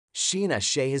Scheana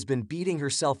Shay has been beating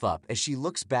herself up as she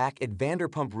looks back at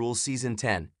Vanderpump Rules Season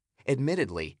 10.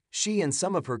 Admittedly, she and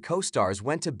some of her co-stars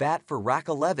went to bat for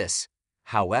Raquel Leviss.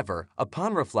 However,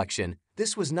 upon reflection,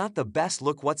 this was not the best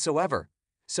look whatsoever.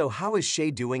 So how is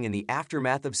Shay doing in the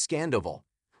aftermath of Scandoval?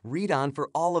 Read on for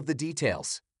all of the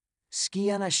details.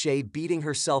 Scheana Shay beating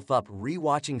herself up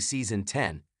rewatching Season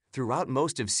 10. Throughout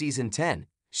most of Season 10,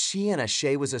 Scheana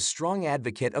Shay was a strong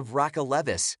advocate of Raquel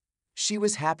Leviss. She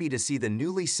was happy to see the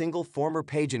newly single former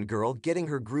pageant girl getting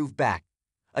her groove back.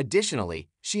 Additionally,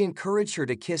 she encouraged her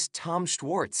to kiss Tom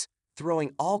Schwartz,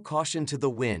 throwing all caution to the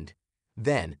wind.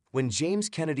 Then, when James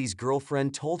Kennedy's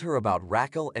girlfriend told her about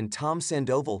Raquel and Tom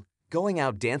Sandoval going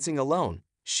out dancing alone,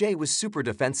 Shay was super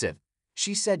defensive.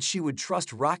 She said she would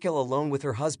trust Raquel alone with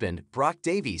her husband, Brock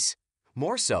Davies.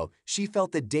 More so, she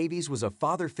felt that Davies was a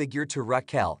father figure to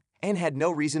Raquel and had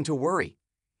no reason to worry.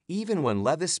 Even when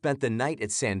Leviss spent the night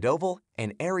at Sandoval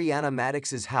and Ariana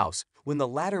Madix's house when the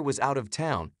latter was out of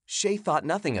town, Shay thought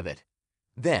nothing of it.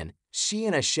 Then,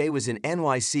 Scheana Shay was in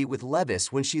NYC with Leviss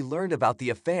when she learned about the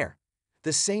affair.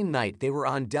 The same night they were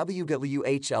on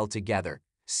WWHL together,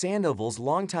 Sandoval's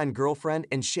longtime girlfriend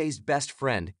and Shay's best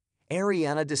friend,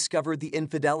 Ariana, discovered the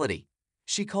infidelity.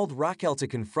 She called Raquel to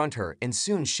confront her, and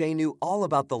soon Shay knew all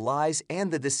about the lies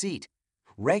and the deceit.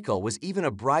 Raquel was even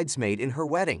a bridesmaid in her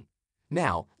wedding.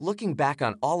 Now, looking back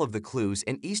on all of the clues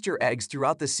and Easter eggs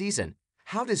throughout the season,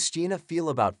 how does Scheana feel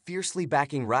about fiercely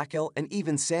backing Raquel and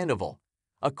even Sandoval?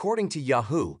 According to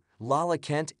Yahoo, Lala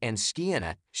Kent and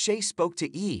Scheana Shay spoke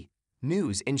to E!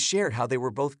 News and shared how they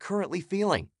were both currently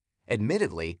feeling.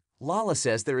 Admittedly, Lala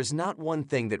says there is not one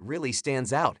thing that really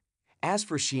stands out. As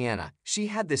for Scheana, she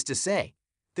had this to say: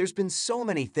 "There's been so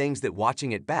many things that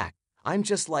watching it back, I'm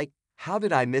just like, how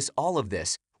did I miss all of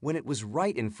this when it was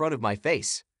right in front of my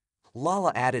face?"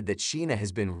 Lala added that Scheana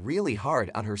has been really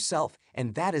hard on herself,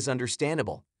 and that is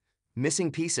understandable.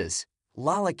 Missing pieces.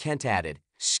 Lala Kent added,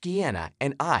 "Scheana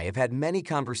and I have had many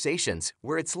conversations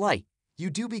where it's like, you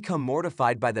do become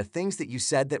mortified by the things that you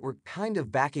said that were kind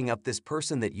of backing up this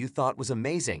person that you thought was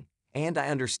amazing, and I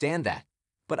understand that.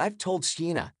 But I've told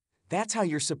Scheana, that's how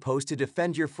you're supposed to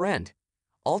defend your friend."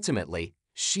 Ultimately,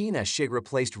 Scheana Shay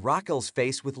replaced Raquel's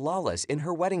face with Lala's in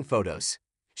her wedding photos.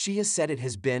 She has said it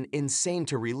has been insane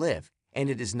to relive, and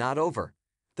it is not over.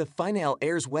 The finale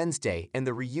airs Wednesday, and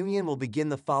the reunion will begin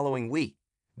the following week.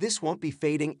 This won't be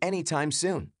fading anytime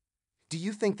soon. Do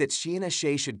you think that Scheana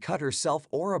Shay should cut herself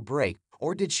or a break,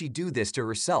 or did she do this to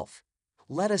herself?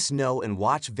 Let us know and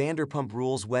watch Vanderpump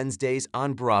Rules Wednesdays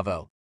on Bravo.